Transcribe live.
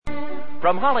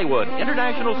From Hollywood,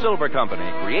 International Silver Company,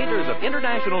 creators of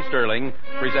International Sterling,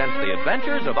 presents The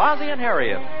Adventures of Ozzie and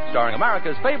Harriet, starring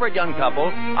America's favorite young couple,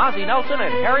 Ozzie Nelson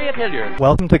and Harriet Hilliard.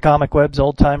 Welcome to Comic Web's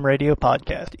Old Time Radio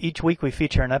Podcast. Each week we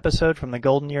feature an episode from the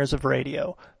golden years of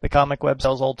radio. The Comic Web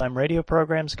sells old-time radio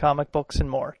programs, comic books, and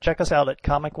more. Check us out at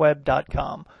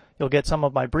comicweb.com. You'll get some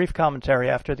of my brief commentary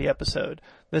after the episode.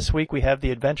 This week we have The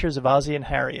Adventures of Ozzie and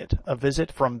Harriet, a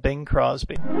visit from Bing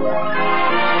Crosby.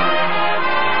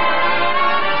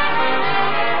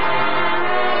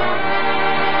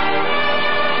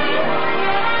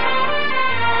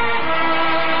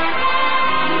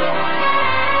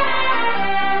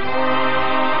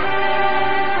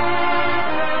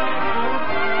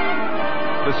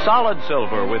 The solid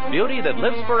silver with beauty that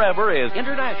lives forever is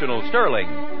International Sterling.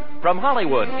 From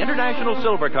Hollywood, International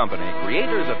Silver Company,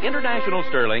 creators of International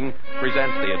Sterling,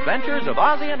 presents The Adventures of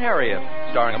Ozzie and Harriet,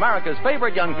 starring America's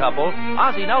favorite young couple,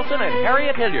 Ozzie Nelson and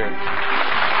Harriet Hilliard.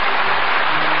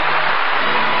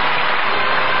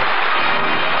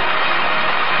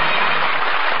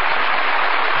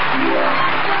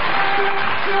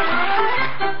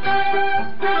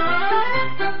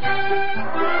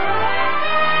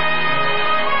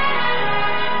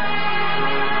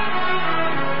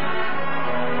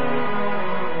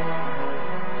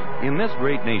 In this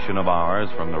great nation of ours,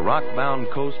 from the rock-bound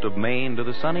coast of Maine to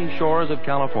the sunny shores of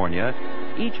California,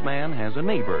 each man has a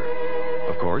neighbor.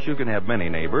 Of course, you can have many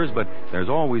neighbors, but there's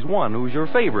always one who's your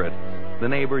favorite. The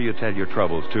neighbor you tell your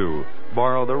troubles to,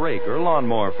 borrow the rake or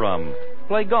lawnmower from,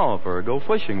 play golf or go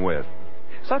fishing with.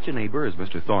 Such a neighbor is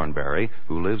Mr. Thornberry,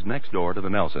 who lives next door to the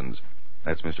Nelsons.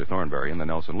 That's Mr. Thornberry in the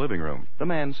Nelson living room, the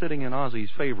man sitting in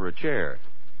Ozzie's favorite chair.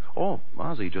 Oh,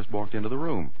 Ozzie just walked into the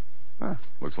room.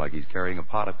 Looks like he's carrying a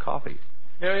pot of coffee.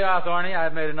 Here you are, Thorny.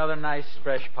 I've made another nice,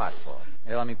 fresh pot full.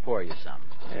 Here, let me pour you some.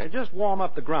 Just warm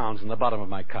up the grounds in the bottom of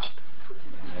my cup.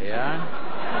 There you are.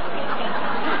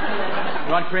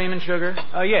 You want cream and sugar?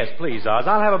 Yes, please, Oz.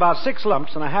 I'll have about 6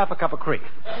 lumps and a half a cup of cream.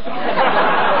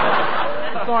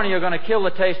 Thorny, you're going to kill the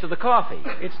taste of the coffee.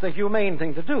 It's the humane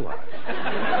thing to do, Oz.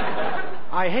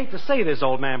 I hate to say this,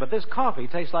 old man, but this coffee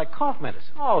tastes like cough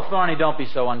medicine. Oh, Thorny, don't be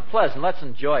so unpleasant. Let's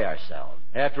enjoy ourselves.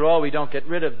 After all, we don't get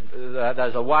rid of...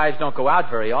 the wives don't go out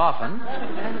very often.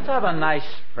 Let's have a nice,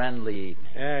 friendly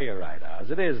evening. Yeah, you're right, Oz.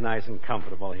 It is nice and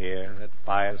comfortable here. That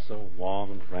fire's so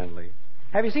warm and friendly.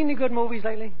 Have you seen any good movies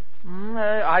lately?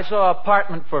 I saw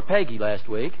Apartment for Peggy last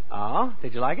week. Oh?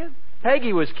 Did you like it?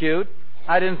 Peggy was cute.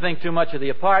 I didn't think too much of the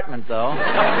apartment, though.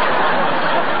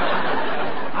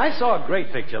 I saw a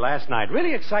great picture last night.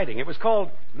 Really exciting. It was called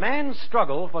Man's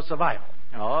Struggle for Survival.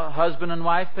 Oh, a husband and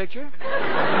wife picture?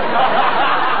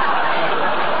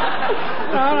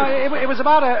 No, it was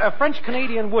about a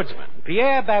French-Canadian woodsman,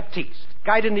 Pierre Baptiste.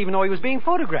 Guy didn't even know he was being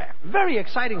photographed. Very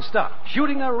exciting stuff.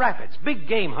 Shooting the rapids, big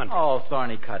game hunting. Oh,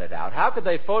 Thorny, cut it out. How could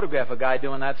they photograph a guy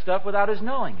doing that stuff without his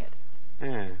knowing it?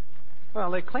 Yeah.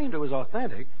 Well, they claimed it was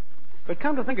authentic. But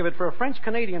come to think of it, for a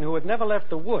French-Canadian who had never left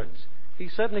the woods, he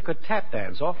certainly could tap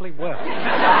dance awfully well.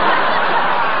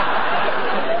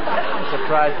 I'm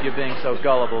surprised you're being so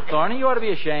gullible, Thorny. You ought to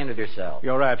be ashamed of yourself.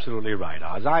 You're absolutely right,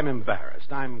 Oz. I'm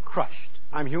embarrassed. I'm crushed.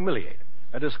 I'm humiliated.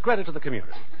 A discredit to the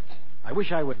community. I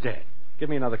wish I were dead. Give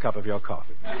me another cup of your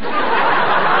coffee.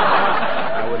 I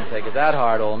wouldn't take it that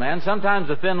hard, old man. Sometimes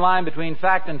the thin line between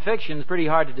fact and fiction is pretty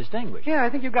hard to distinguish. Yeah, I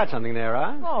think you've got something there,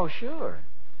 Oz. Oh, sure.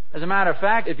 As a matter of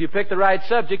fact, if you pick the right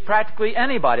subject, practically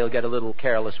anybody will get a little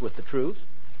careless with the truth.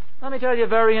 Let me tell you a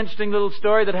very interesting little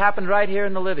story that happened right here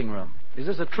in the living room. Is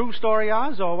this a true story,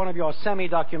 Oz, or one of your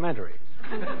semi-documentaries?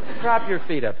 Prop your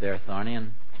feet up there, Thorny,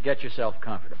 and get yourself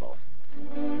comfortable.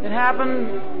 It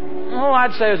happened,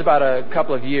 I'd say it was about a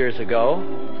couple of years ago.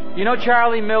 You know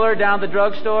Charlie Miller down at the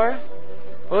drugstore?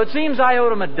 Well, it seems I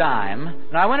owed him a dime,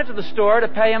 and I went into the store to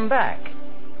pay him back.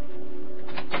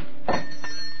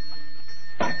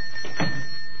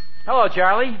 Hello,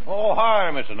 Charlie. Oh,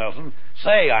 hi, Mr. Nelson.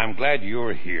 Say, I'm glad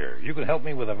you're here. You can help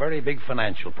me with a very big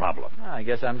financial problem. I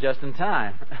guess I'm just in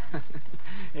time.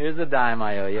 Here's the dime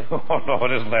I owe you. Oh, no,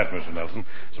 it isn't that, Mr. Nelson.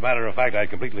 As a matter of fact, I'd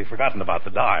completely forgotten about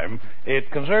the dime. It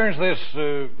concerns this...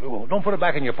 don't put it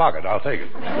back in your pocket. I'll take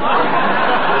it.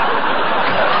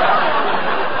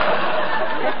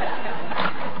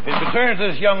 It concerns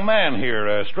this young man here,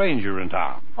 a stranger in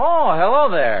town. Oh, hello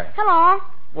there. Hello.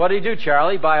 What do you do,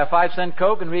 Charlie? Buy a 5-cent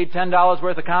Coke and read $10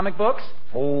 worth of comic books?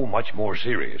 Oh, much more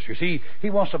serious. You see, he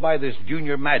wants to buy this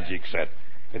Junior Magic set.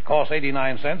 It costs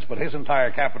 89 cents, but his entire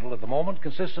capital at the moment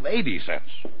consists of 80 cents.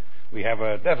 We have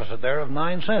a deficit there of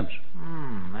 9 cents.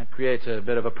 That creates a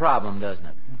bit of a problem, doesn't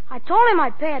it? I told him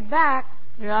I'd pay it back.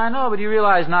 Yeah, I know, but you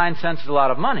realize 9 cents is a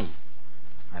lot of money.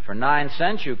 For 9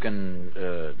 cents, you can,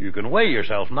 You can weigh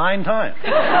yourself 9 times.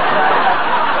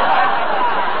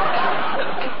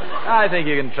 I think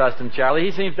you can trust him, Charlie.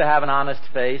 He seems to have an honest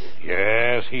face.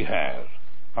 Yes, he has.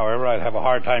 However, I'd have a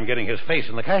hard time getting his face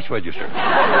in the cash register.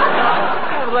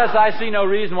 Nevertheless, I see no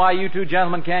reason why you two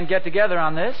gentlemen can't get together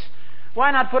on this.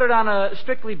 Why not put it on a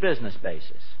strictly business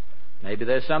basis? Maybe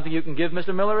there's something you can give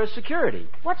Mr. Miller as security.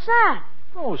 What's that?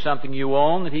 Oh, something you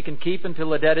own that he can keep until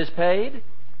the debt is paid.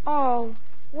 Oh,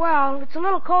 well, it's a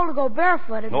little cold to go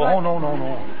barefooted. No.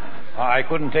 I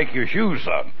couldn't take your shoes,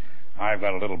 son. I've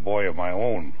got a little boy of my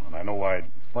own, and I know I'd...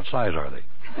 What size are they?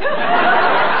 Oh,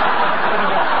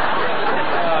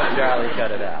 Charlie,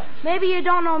 cut it out. Maybe you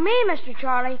don't know me, Mr.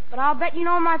 Charlie, but I'll bet you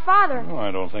know my father. Oh,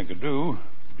 I don't think I do.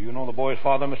 Do you know the boy's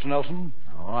father, Mr. Nelson?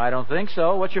 Oh, I don't think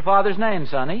so. What's your father's name,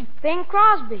 Sonny? Bing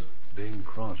Crosby. Bing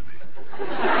Crosby.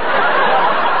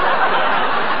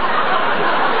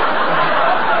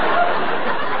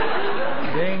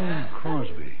 Bing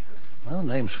Crosby. Well,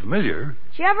 name's familiar.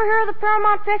 Did you ever hear of the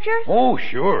Paramount Pictures? Oh,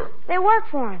 sure. They work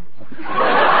for him.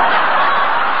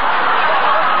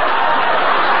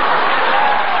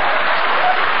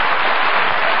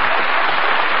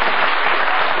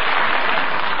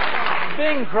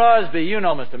 Bing Crosby, you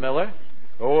know Mr. Miller.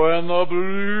 When the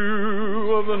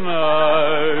blue of the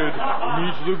night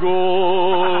meets the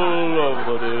gold of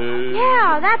the day.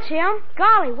 Yeah, that's him.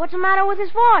 Golly, what's the matter with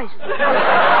his voice?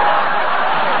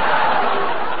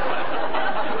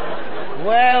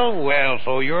 Well,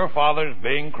 so your father's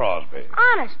Bing Crosby.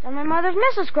 Honest, and my mother's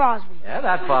Mrs. Crosby. Yeah,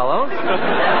 that follows.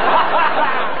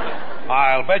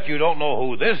 I'll bet you don't know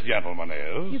who this gentleman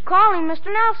is. You call him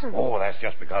Mr. Nelson. Oh, that's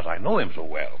just because I know him so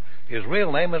well. His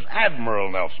real name is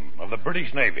Admiral Nelson of the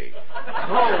British Navy.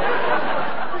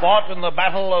 Fought in the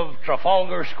Battle of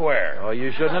Trafalgar Square. Oh,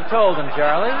 you shouldn't have told him,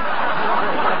 Charlie.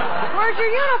 Where's your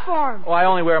uniform? Oh, I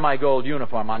only wear my gold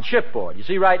uniform on shipboard. You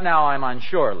see, right now I'm on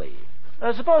shore leave.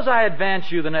 Suppose I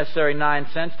advance you the necessary 9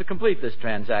 cents to complete this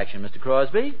transaction, Mr.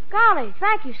 Crosby. Golly,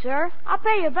 thank you, sir. I'll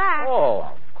pay you back. Oh,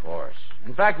 of course.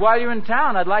 In fact, while you're in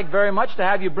town, I'd like very much to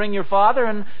have you bring your father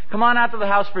and come on out to the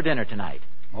house for dinner tonight.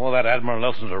 Oh, that Admiral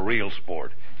Nelson's a real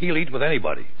sport. He'll eat with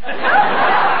anybody. Thanks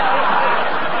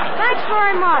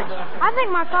very much. I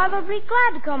think my father would be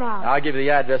glad to come out. I'll give you the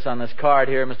address on this card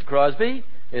here, Mr. Crosby.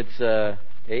 It's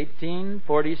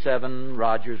 1847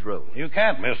 Rogers Road. You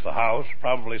can't miss the house.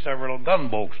 Probably several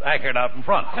gunboats anchored out in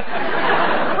front.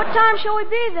 What time shall we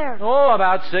be there? Oh,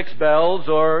 about 6 bells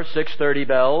or 6:30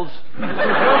 bells.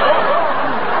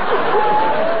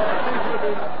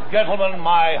 Gentlemen,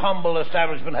 my humble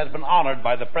establishment has been honored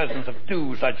by the presence of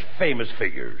 2 such famous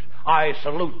figures. I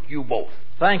salute you both.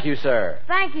 Thank you, sir.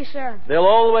 Thank you, sir. They'll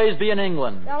always be in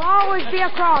England. There'll always be a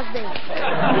Crosby.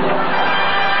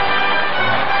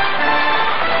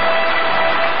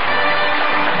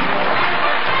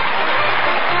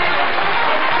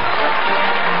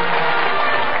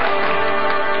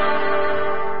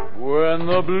 When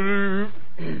the blue...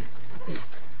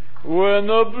 When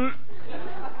the blue...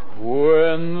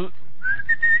 When...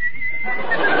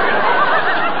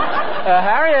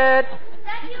 Harriet! Is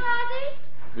that you, Ozzy?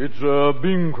 It's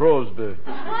Bing Crosby.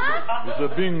 What?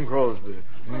 It's Bing Crosby.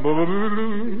 Swallow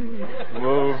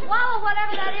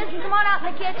whatever that is and come on out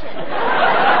in the kitchen.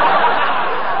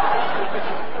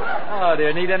 Oh,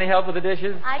 dear. Need any help with the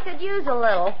dishes? I could use a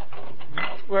little.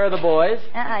 Where are the boys?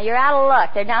 You're out of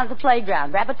luck. They're down at the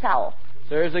playground. Grab a towel.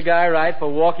 Serves a guy right for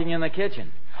walking in the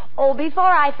kitchen. Oh, before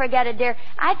I forget it, dear,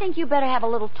 I think you better have a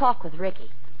little talk with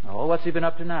Ricky. Oh, what's he been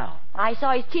up to now? I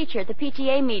saw his teacher at the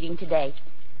PTA meeting today.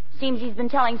 Seems he's been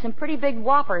telling some pretty big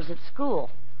whoppers at school.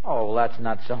 Oh, well, that's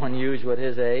not so unusual at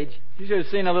his age. You should have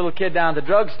seen a little kid down at the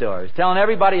drugstore. He's telling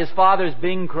everybody his father's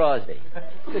Bing Crosby.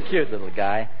 He's a cute little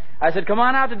guy. I said, come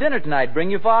on out to dinner tonight. Bring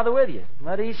your father with you.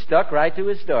 But he stuck right to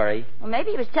his story. Well,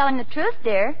 maybe he was telling the truth,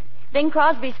 dear. Bing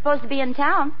Crosby's supposed to be in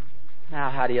town. Now,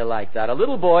 how do you like that? A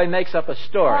little boy makes up a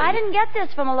story. Oh, I didn't get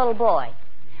this from a little boy.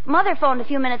 Mother phoned a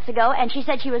few minutes ago, and she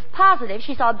said she was positive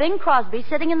she saw Bing Crosby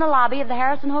sitting in the lobby of the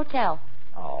Harrison Hotel.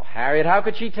 Oh, Harriet, how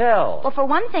could she tell? Well, for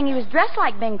one thing, he was dressed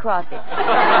like Bing Crosby.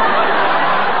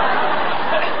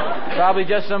 Probably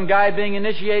just some guy being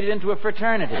initiated into a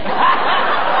fraternity.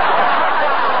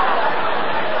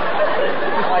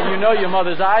 Why, you know your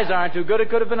mother's eyes aren't too good. It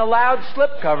could have been a loud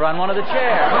slipcover on one of the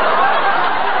chairs.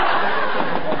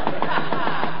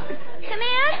 Come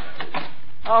in.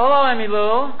 Oh, hello, Emmy Lou.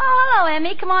 Oh, hello,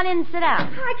 Emmy. Come on in and sit down.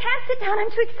 I can't sit down.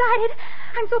 I'm too excited.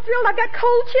 I'm so thrilled I've got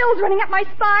cold chills running up my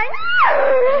spine.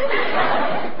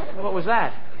 What was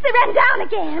that? They ran down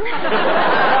again.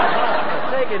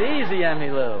 take it easy,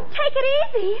 Emmylou. Take it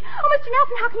easy. Oh, Mr.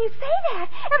 Nelson, how can you say that?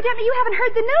 Evidently you haven't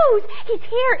heard the news. He's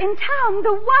here in town,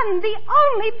 the one, the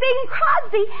only Bing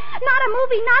Crosby. Not a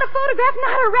movie, not a photograph,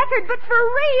 not a record, but for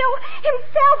real.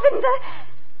 Himself in the...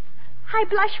 I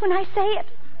blush when I say it.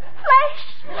 Flesh.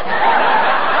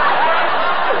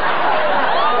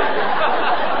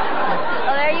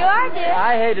 Well, there you are, dear.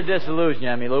 I hate to disillusion you,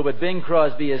 Emmylou, but Bing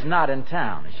Crosby is not in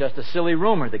town. It's just a silly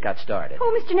rumor that got started.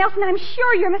 Oh, Mr. Nelson, I'm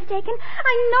sure you're mistaken.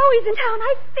 I know he's in town.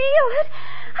 I feel it.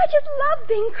 I just love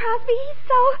Bing Crosby. He's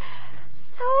so...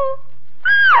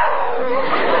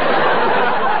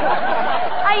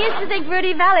 I used to think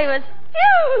Rudy Valley was...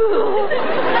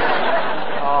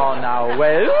 Oh, now,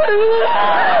 wait. Who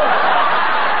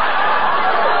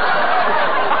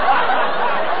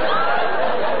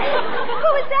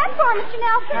is that for, Mr.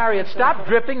 Nelson? Harriet, stop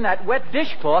dripping that wet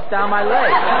dishcloth down my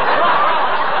leg.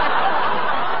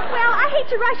 Well, I hate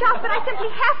to rush off, but I simply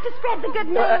have to spread the good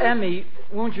news. Emmy,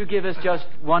 won't you give us just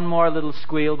one more little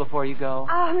squeal before you go?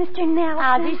 Oh, Mr.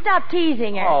 Nelson. Ozzie, stop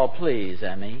teasing her. Oh, please,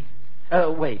 Emmy.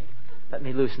 Wait. Let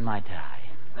me loosen my tie.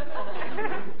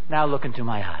 Now look into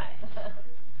my eyes.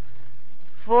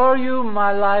 For you,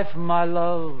 my life, my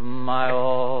love, my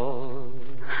all,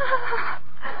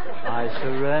 I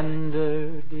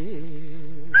surrender, dear.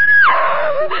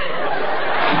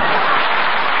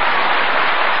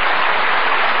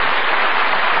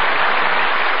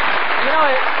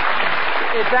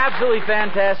 It's absolutely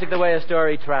fantastic the way a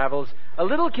story travels. A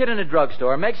little kid in a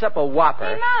drugstore makes up a whopper.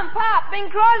 Hey, Mom, Pop, Bing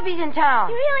Crosby's in town.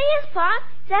 He really is, Pop.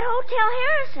 It's that Hotel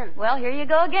Harrison. Well, here you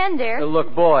go again, dear.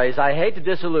 Look, boys, I hate to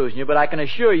disillusion you, but I can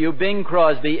assure you Bing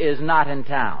Crosby is not in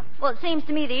town. Well, it seems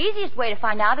to me the easiest way to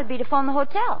find out would be to phone the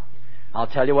hotel. I'll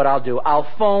tell you what I'll do. I'll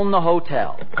phone the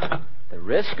hotel. The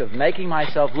risk of making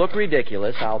myself look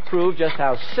ridiculous, I'll prove just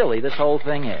how silly this whole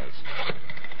thing is.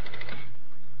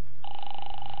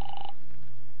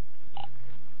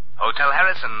 Hotel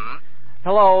Harrison.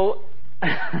 Hello.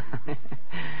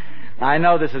 I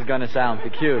know this is going to sound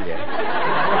peculiar.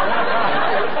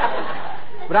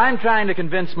 But I'm trying to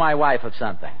convince my wife of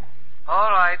something.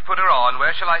 All right, put her on.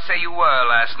 Where shall I say you were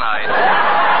last night?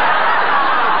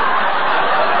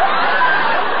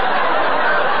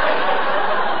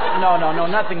 No,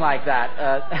 nothing like that.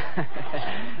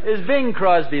 Is Bing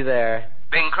Crosby there?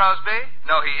 Bing Crosby?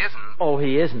 No, he isn't. Oh,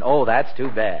 he isn't? Oh, that's too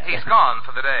bad. He's gone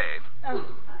for the day.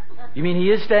 You mean he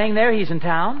is staying there? He's in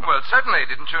town? Well, certainly,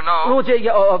 didn't you know?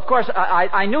 Oh, of course.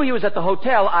 I knew he was at the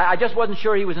hotel. I just wasn't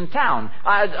sure he was in town.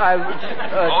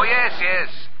 Oh, yes.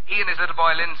 He and his little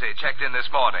boy, Lindsay, checked in this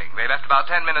morning. They left about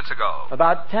 10 minutes ago.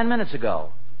 About 10 minutes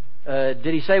ago.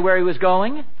 Did he say where he was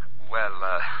going?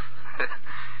 Well,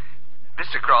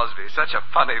 Mr. Crosby is such a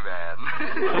funny man.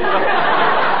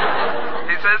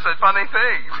 He says such funny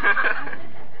things.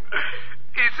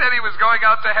 He said he was going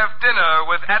out to have dinner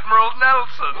with Admiral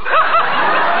Nelson.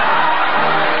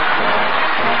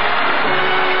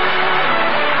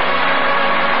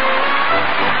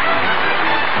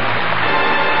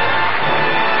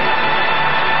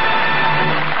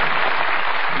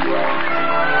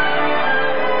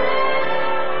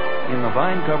 In the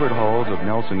vine-covered halls of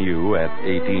Nelson U at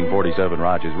 1847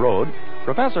 Rogers Road,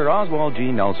 Professor Oswald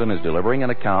G. Nelson is delivering an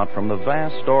account from the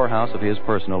vast storehouse of his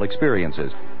personal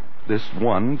experiences. This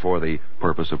one for the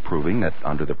purpose of proving that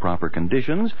under the proper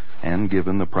conditions and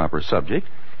given the proper subject,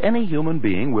 any human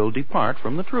being will depart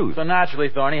from the truth. So naturally,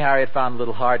 Thorny, Harriet found it a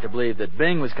little hard to believe that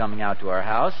Bing was coming out to our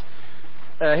house.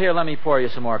 Here, let me pour you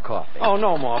some more coffee. Oh,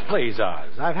 no more, please,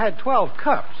 Oz. I've had 12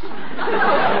 cups.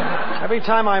 Every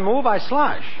time I move, I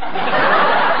slosh.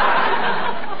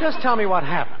 Just tell me what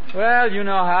happened. Well, you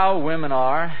know how women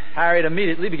are. Harriet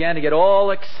immediately began to get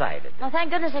all excited. Well, thank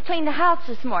goodness I cleaned the house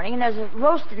this morning, and there's a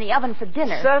roast in the oven for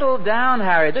dinner. Settle down,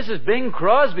 Harriet. This is Bing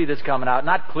Crosby that's coming out,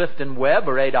 not Clifton Webb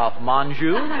or Adolphe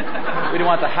Monjou. We don't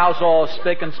want the house all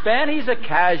spick and span. He's a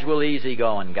casual,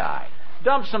 easygoing guy.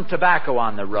 Dump some tobacco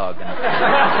on the rug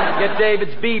and get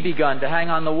David's BB gun to hang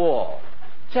on the wall.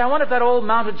 Say, I wonder if that old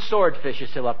mounted swordfish is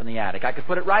still up in the attic. I could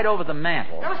put it right over the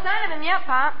mantel. No sign of him yet,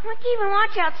 Pop. What do you even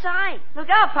watch outside? Look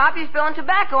out, Pop. You're spilling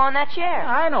tobacco on that chair.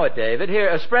 I know it, David.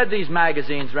 Here, spread these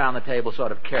magazines around the table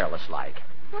sort of careless-like.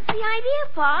 What's the idea,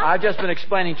 Pop? I've just been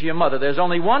explaining to your mother there's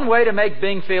only one way to make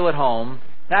Bing feel at home.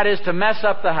 That is to mess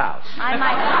up the house. I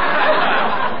might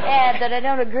add that I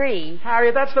don't agree.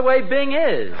 Harriet, that's the way Bing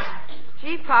is.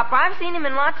 Gee, Pop, I've seen him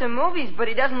in lots of movies, but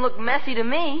he doesn't look messy to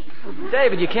me.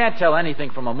 David, you can't tell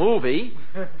anything from a movie.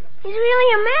 He's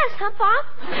really a mess, huh, Pop?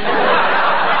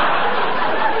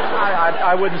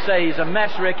 I wouldn't say he's a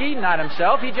mess, Ricky. Not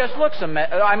himself. He just looks a mess.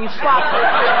 sloppy.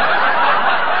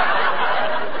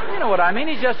 You know what I mean.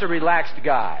 He's just a relaxed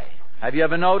guy. Have you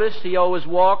ever noticed he always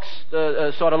walks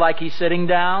sort of like he's sitting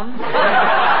down?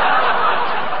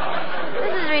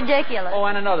 This is ridiculous. Oh,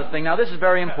 and another thing. Now, this is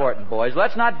very important, boys.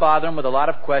 Let's not bother him with a lot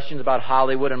of questions about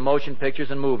Hollywood and motion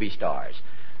pictures and movie stars.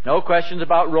 No questions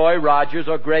about Roy Rogers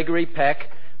or Gregory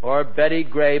Peck or Betty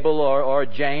Grable or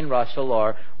Jane Russell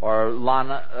or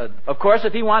Lana. Of course,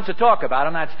 if he wants to talk about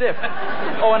him, that's different.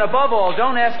 Oh, and above all,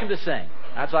 don't ask him to sing.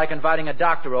 That's like inviting a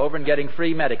doctor over and getting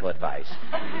free medical advice.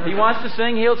 If he wants to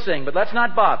sing, he'll sing, but let's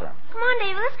not bother him. Come on,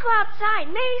 David, let's go outside.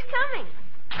 Maybe he's coming.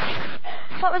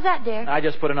 What was that, dear? I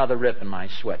just put another rip in my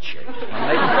sweatshirt. I'll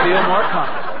make him feel more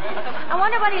comfortable. I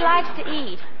wonder what he likes to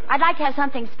eat. I'd like to have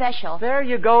something special. There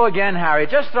you go again, Harry.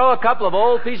 Just throw a couple of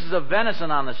old pieces of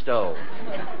venison on the stove.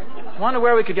 Wonder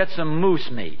where we could get some moose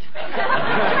meat.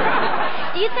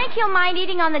 Do you think he'll mind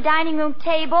eating on the dining room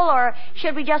table, or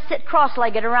should we just sit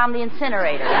cross-legged around the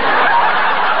incinerator? Oh,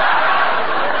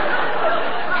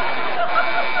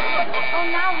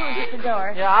 now who's at the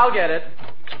door? Yeah, I'll get it.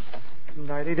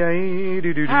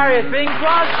 Harriet Bing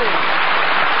Crosby.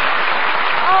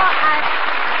 Oh,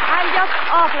 I'm just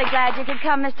awfully glad you could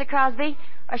come, Mr. Crosby.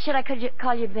 Or should I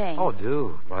call you Bing? Oh,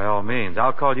 do. By all means.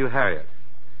 I'll call you Harriet.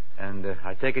 And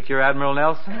I take it you're Admiral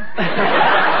Nelson?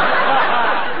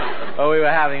 Oh, we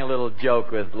were having a little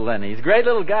joke with Lenny. He's a great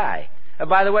little guy.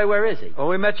 By the way, where is he? Oh,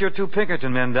 we met your two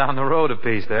Pinkerton men down the road a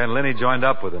piece there, and Lenny joined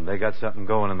up with them. They got something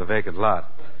going in the vacant lot.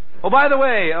 Oh, by the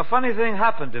way, a funny thing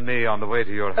happened to me on the way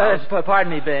to your house.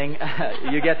 Pardon me, Bing.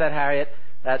 You get that, Harriet?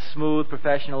 That smooth,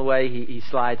 professional way he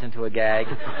slides into a gag.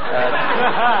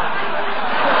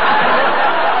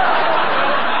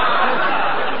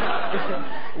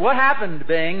 What happened,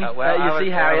 Bing? You see,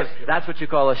 Harriet, that's what you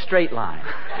call a straight line.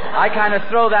 I kind of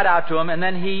throw that out to him, and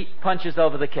then he punches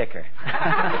over the kicker.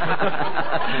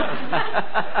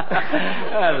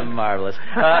 That's marvelous.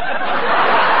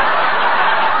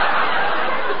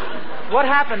 What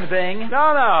happened, Bing? No,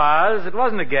 Oz. It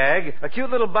wasn't a gag. A cute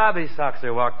little Bobby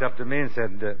Soxer walked up to me and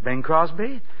said, Bing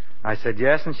Crosby? I said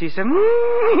yes, and she said, Notice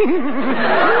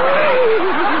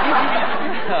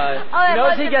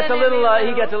he gets a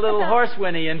little horse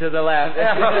whinny into the laugh. It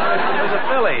was a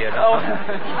filly, you know.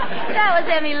 That was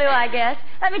Emmy Lou, I guess.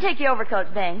 Let me take your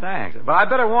overcoat, Bing. Thanks. But I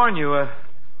better warn you,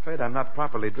 afraid I'm not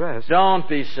properly dressed. Don't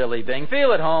be silly, Bing.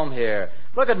 Feel at home here.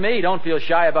 Look at me. Don't feel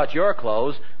shy about your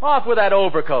clothes. Off with that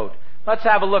overcoat. Let's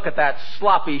have a look at that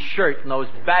sloppy shirt and those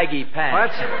baggy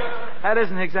pants. That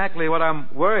isn't exactly what I'm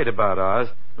worried about, Oz.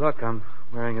 Look, I'm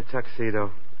wearing a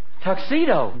tuxedo.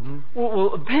 Tuxedo? Mm-hmm.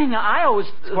 Well, Bing, I always...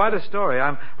 It's quite a story.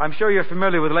 I'm sure you're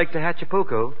familiar with Lake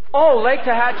Tehachapuku. Oh, Lake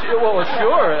Tehachapuku. Well,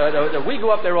 sure. We go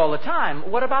up there all the time.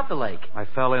 What about the lake? I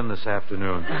fell in this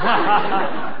afternoon.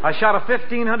 I shot a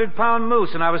 1,500-pound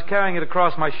moose, and I was carrying it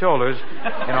across my shoulders.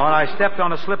 And I stepped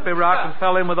on a slippery rock and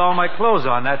fell in with all my clothes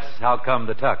on. That's how come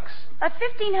the tux. A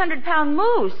 1,500-pound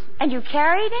moose? And you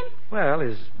carried him? Well,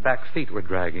 his back feet were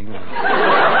dragging.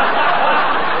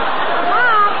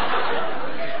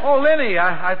 Oh, Lenny,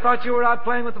 I thought you were out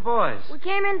playing with the boys. We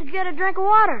came in to get a drink of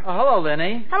water. Oh, hello,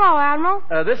 Lenny. Hello, Admiral.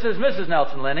 This is Mrs.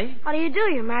 Nelson, Lenny. How do you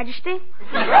do, Your Majesty?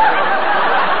 How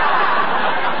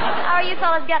are you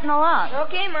fellas getting along?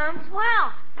 Okay, Mom.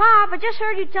 Swell. Pop, I just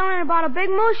heard you telling about a big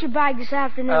moose you bagged this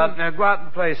afternoon. Go out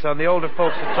and play, son. The older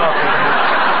folks are talking.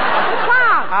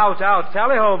 Pop! Out.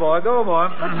 Tally ho, boy. Go, boy.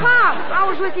 But, Pop, I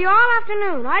was with you all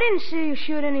afternoon. I didn't see you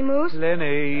shoot any moose.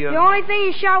 Lenny... The only thing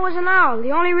you shot was an owl.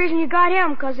 The only reason you got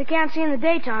him, because they can't see in the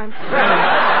daytime. Lenny,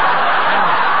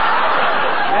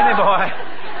 boy.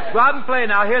 Go out and play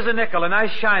now. Here's a nickel, a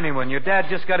nice shiny one. Your dad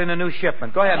just got in a new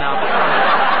shipment. Go ahead now.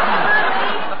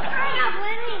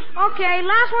 Okay,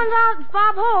 last one's out,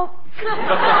 Bob Hope.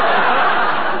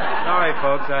 Sorry,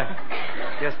 folks. I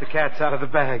guess the cat's out of the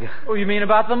bag. Oh, you mean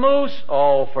about the moose?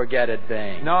 Oh, forget it,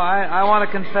 Bing. No, I want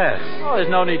to confess. Oh, there's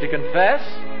no need to confess.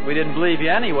 We didn't believe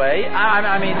you anyway.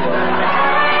 I mean...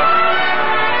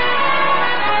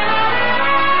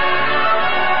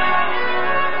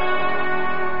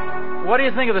 What do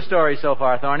you think of the story so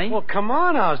far, Thorny? Well, come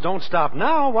on, Oz. Don't stop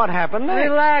now. What happened next?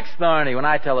 Relax, Thorny. When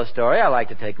I tell a story, I like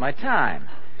to take my time.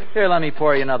 Here, let me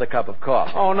pour you another cup of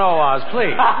coffee. Oh, no, Oz,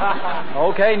 please.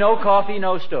 Okay, no coffee,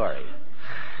 no story.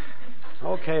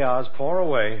 Okay, Oz, pour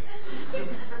away.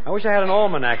 I wish I had an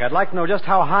almanac. I'd like to know just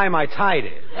how high my tide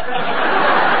is.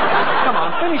 Come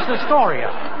on, finish the story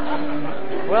up.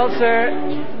 Well, sir,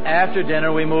 after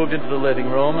dinner we moved into the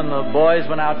living room and the boys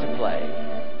went out to play.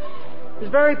 It was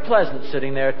very pleasant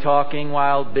sitting there talking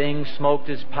while Bing smoked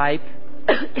his pipe.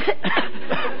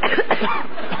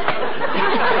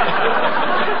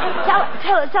 Tell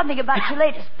tell us something about your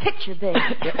latest picture, Bing.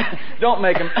 Don't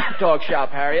make him talk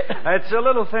shop, Harriet. It's a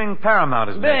little thing Paramount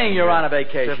is making. Bing, you're on a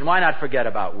vacation. Why not forget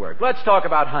about work? Let's talk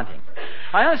about hunting.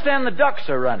 I understand the ducks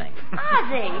are running.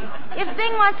 Ozzy, if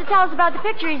Bing wants to tell us about the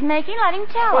picture he's making, let him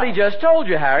tell But us. he just told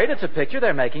you, Harriet. It's a picture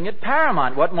they're making at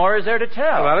Paramount. What more is there to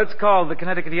tell? Well, it's called The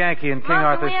Connecticut Yankee in King Mom, can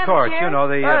Arthur's we have a Court. chair? You know,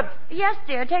 the... Yes,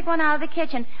 dear. Take one out of the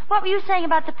kitchen. What were you saying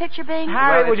about the picture, Bing?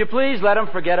 Harriet, would you please let him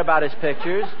forget about his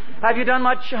pictures? Have you done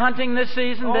much hunting this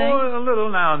season, Bing? Oh, a little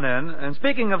now and then. And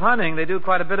speaking of hunting, they do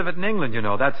quite a bit of it in England, you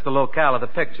know. That's the locale of the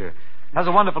picture. Has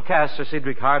a wonderful cast, Sir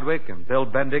Cedric Hardwicke and Bill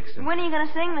Bendix. And... When are you going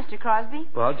to sing, Mr. Crosby?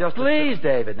 Well, just... Please,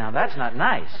 David. Now, that's not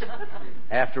nice.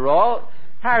 After all,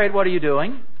 Harriet, what are you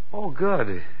doing? Oh,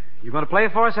 good. You going to play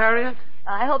for us, Harriet?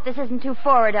 I hope this isn't too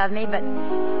forward of me, but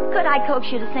could I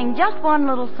coax you to sing just one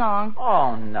little song?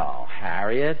 Oh, no,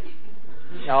 Harriet.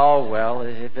 Oh, well,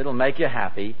 if it'll make you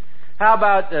happy. How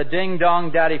about Ding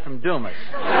Dong Daddy from Dumas?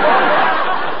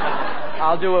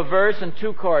 I'll do a verse and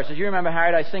 2 choruses. You remember,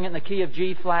 Harriet, I sing it in the key of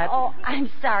G flat? Oh, I'm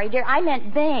sorry, dear. I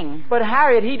meant Bing. But,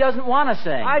 Harriet, he doesn't want to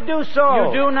sing. I do so.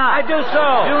 You do not. I do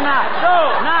so. Do not.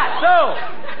 So.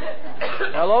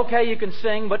 Well, okay, you can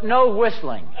sing, but no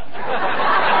whistling.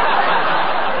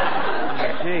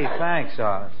 Gee, thanks,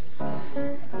 Oz.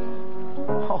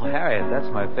 Oh, Harriet,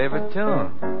 that's my favorite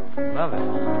tune. Love it.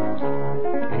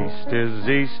 East is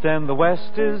east and the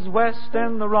west is west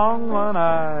and the wrong one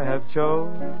I have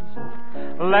chose.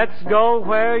 Let's go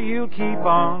where you keep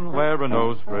on wearing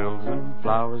those frills and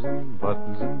flowers and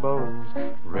buttons and bows,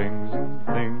 rings and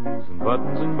things and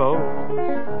buttons and bows.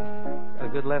 Got a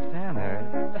good left hand,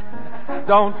 Harriet.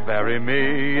 Don't bury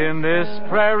me in this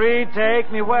prairie,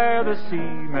 take me where the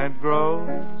cement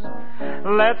grows.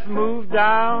 Let's move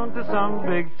down to some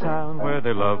big town where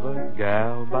they love a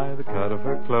gal by the cut of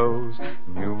her clothes,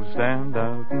 and you'll stand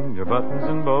out in your buttons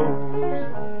and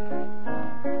bows.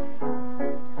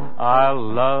 I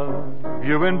love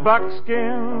you in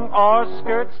buckskin or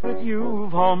skirts that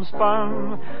you've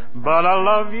homespun, but I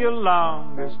love you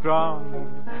longer, stronger,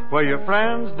 where your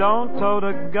friends don't tote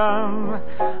a gun.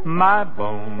 My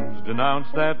bones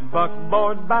denounce that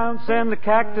buckboard bounce and the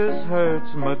cactus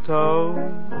hurts my toes.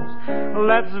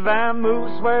 Let's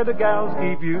vamoose where the gals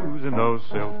keep using those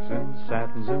silks and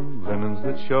satins and linens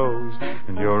that shows,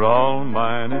 and you're all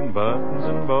mine in buttons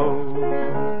and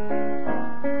bows.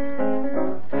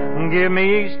 Give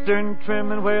me Eastern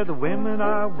trimming where the women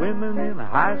are women in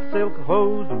high silk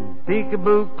hose and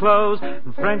peekaboo clothes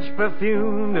and French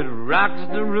perfume that rocks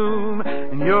the room,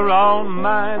 and you're all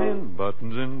mine in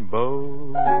buttons and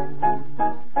bows.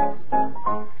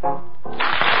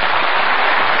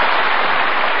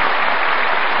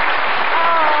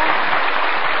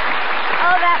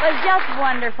 Oh, that was just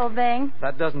wonderful, Bing.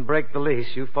 That doesn't break the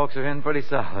lease. You folks are in pretty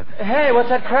solid. Hey, what's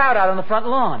that crowd out on the front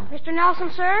lawn? Mr.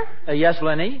 Nelson, sir? Yes,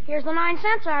 Lenny? Here's the 9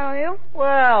 cents I owe you.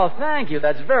 Well, thank you.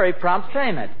 That's very prompt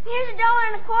payment. Here's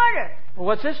 $1.25. Well,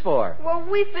 what's this for? Well,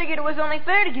 we figured it was only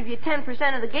fair to give you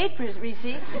 10% of the gate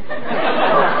receipt.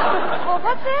 Well,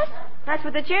 what's this? That's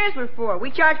what the chairs were for. We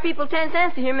charge people 10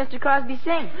 cents to hear Mr. Crosby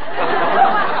sing.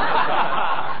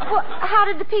 Well, how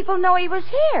did the people know he was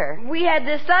here? We had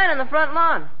this sign on the front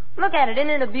lawn. Look at it. Isn't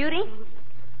it a beauty?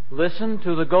 Listen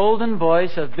to the golden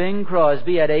voice of Bing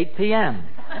Crosby at 8 p.m.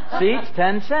 Seats,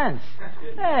 10 cents.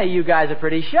 Hey, you guys are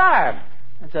pretty sharp.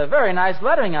 That's a very nice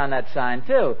lettering on that sign,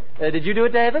 too. Did you do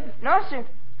it, David? No, sir.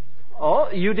 Oh,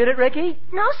 you did it, Ricky?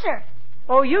 No, sir.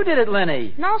 Oh, you did it,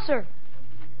 Lenny? No, sir.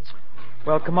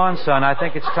 Well, come on, son. I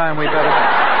think it's time we better...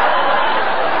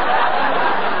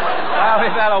 Well,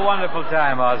 we've had a wonderful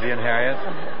time, Ozzie and Harriet.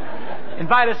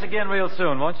 Invite us again real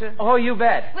soon, won't you? Oh, you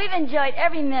bet. We've enjoyed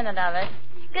every minute of it.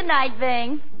 Good night,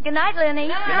 Bing. Good night, Lenny.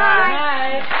 Good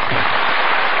night.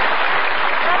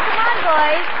 Well, come on,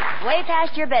 boys. Way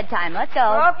past your bedtime. Let's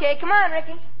go. Okay, come on,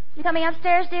 Ricky. You coming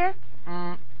upstairs, dear?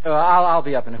 I'll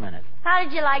be up in a minute. How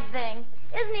did you like Bing?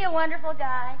 Isn't he a wonderful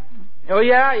guy? Oh,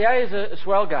 yeah, he's a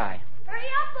swell guy. Hurry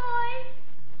up,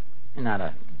 boys. Not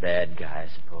a bad guy, I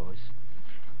suppose.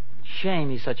 Shame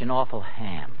he's such an awful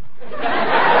ham.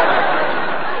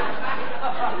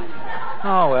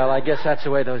 Oh, well, I guess that's the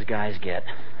way those guys get.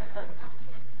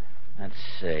 Let's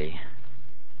see.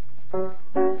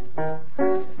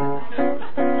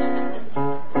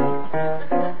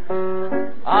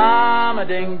 I'm a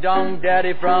ding-dong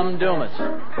daddy from Dumas.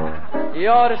 You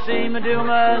ought to see me do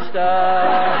my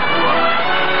stuff.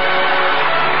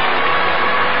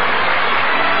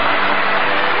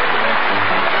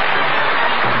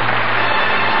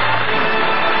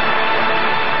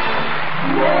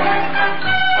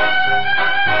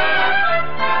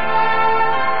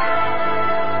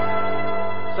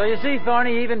 So you see,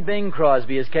 Thorny, even Bing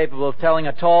Crosby is capable of telling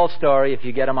a tall story if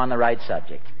you get him on the right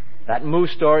subject. That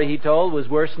moose story he told was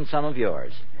worse than some of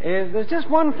yours. There's just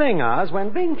one thing, Oz. When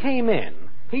Bing came in,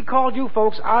 he called you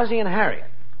folks Ozzie and Harriet.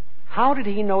 How did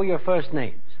he know your first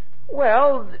names?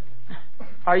 Well,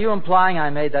 are you implying I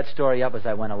made that story up as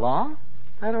I went along?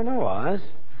 I don't know, Oz.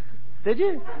 Did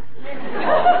you?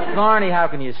 Thorny, how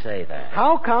can you say that?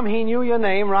 How come he knew your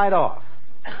name right off?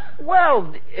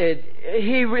 Well,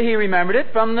 he remembered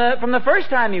it from the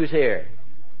first time he was here.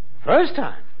 First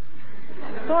time?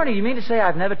 Thorny, you mean to say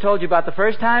I've never told you about the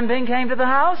first time Bing came to the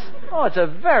house? Oh, it's a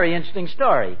very interesting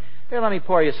story. Here, let me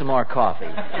pour you some more coffee.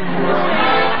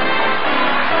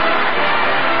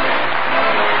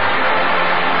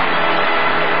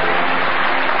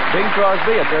 Bing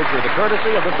Crosby appeared through the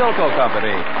courtesy of the Philco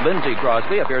Company. Lindsey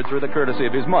Crosby appeared through the courtesy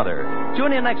of his mother.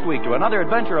 Tune in next week to another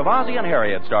adventure of Ozzie and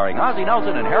Harriet, starring Ozzie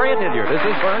Nelson and Harriet Hilliard. This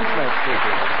is Vern Smith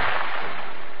speaking.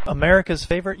 America's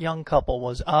favorite young couple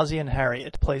was Ozzie and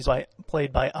Harriet,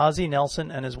 played by Ozzie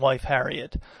Nelson and his wife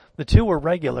Harriet. The two were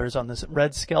regulars on the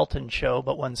Red Skelton show,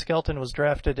 but when Skelton was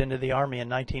drafted into the Army in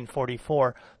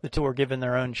 1944, the two were given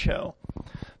their own show.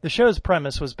 The show's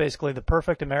premise was basically the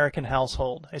perfect American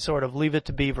household, a sort of Leave It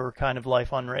to Beaver kind of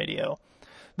life on radio.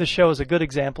 This show is a good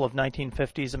example of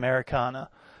 1950s Americana.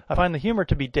 I find the humor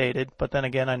to be dated, but then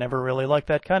again I never really liked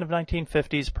that kind of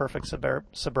 1950s perfect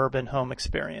suburban home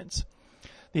experience.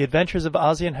 The Adventures of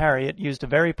Ozzie and Harriet used a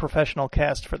very professional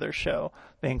cast for their show.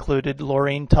 They included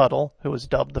Lorene Tuttle, who was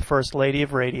dubbed the First Lady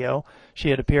of Radio.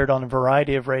 She had appeared on a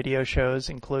variety of radio shows,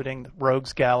 including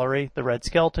Rogues Gallery, The Red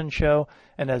Skelton Show,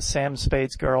 and as Sam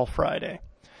Spade's Girl Friday.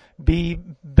 Bea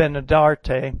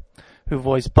Benadarte, who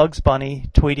voiced Bugs Bunny,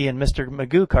 Tweety, and Mr.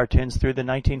 Magoo cartoons through the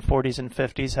 1940s and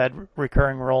 50s, had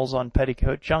recurring roles on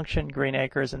Petticoat Junction, Green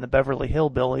Acres, and the Beverly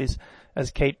Hillbillies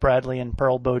as Kate Bradley and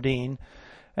Pearl Bodine,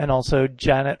 and also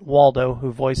Janet Waldo,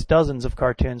 who voiced dozens of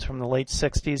cartoons from the late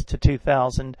 60s to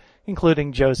 2000,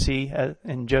 including Josie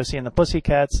in Josie and the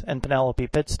Pussycats and Penelope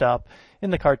Pitstop in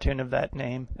the cartoon of that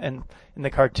name, and in the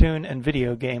cartoon and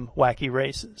video game Wacky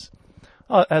Races.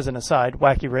 As an aside,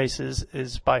 Wacky Races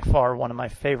is by far one of my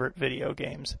favorite video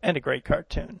games, and a great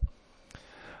cartoon.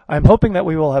 I'm hoping that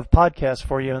we will have podcasts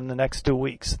for you in the next 2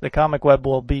 weeks. The Comic Web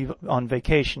will be on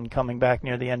vacation coming back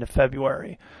near the end of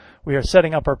February. We are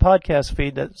setting up our podcast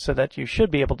feed so that you should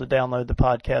be able to download the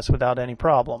podcast without any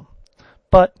problem.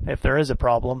 But if there is a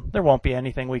problem, there won't be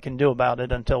anything we can do about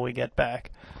it until we get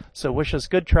back. So wish us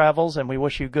good travels, and we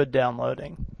wish you good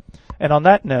downloading. And on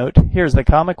that note, here's the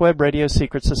Comic Web Radio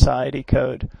Secret Society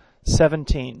code,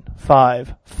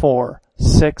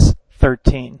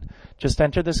 1754613. Just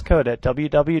enter this code at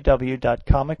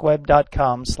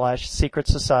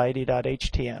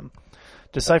www.comicweb.com/secretsociety.htm.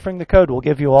 Deciphering the code will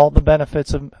give you all the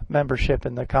benefits of membership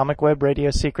in the Comic Web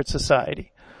Radio Secret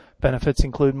Society. Benefits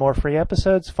include more free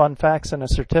episodes, fun facts, and a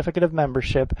certificate of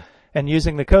membership, and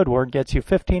using the code word gets you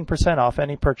 15% off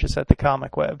any purchase at the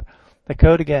Comic Web. The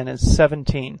code again is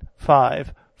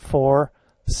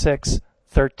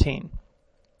 1754613.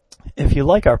 If you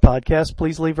like our podcast,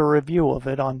 please leave a review of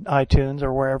it on iTunes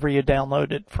or wherever you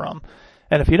download it from.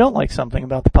 And if you don't like something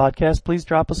about the podcast, please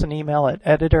drop us an email at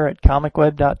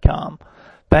editor@comicweb.com.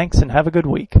 Thanks, and have a good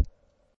week.